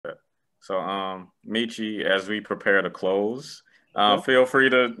So, Michi, as we prepare to close, Okay. feel free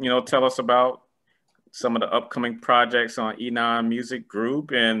to, tell us about some of the upcoming projects on Enon Music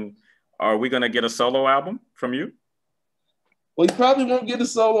Group, and are we going to get a solo album from you? Well, you probably won't get a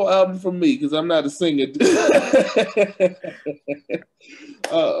solo album from me because I'm not a singer.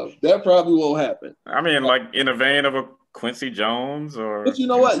 That probably won't happen. I mean, like in the vein of a Quincy Jones But or, you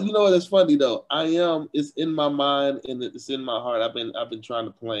know what? You know what? It's funny though. I am. It's in my mind and it's in my heart. I've been trying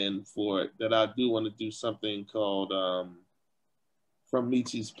to plan for it. That I do want to do something called From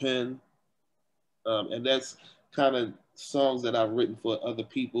Michi's Pen, and that's kind of songs that I've written for other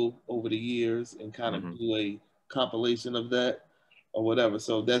people over the years, and kind of Mhm. do a compilation of that or whatever.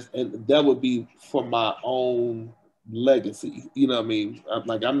 So that would be for my own legacy. You know what I mean?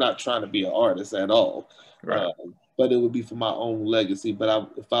 I'm not trying to be an artist at all, Right. uh, but it would be for my own legacy. But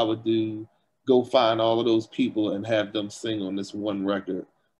if I would go find all of those people and have them sing on this one record,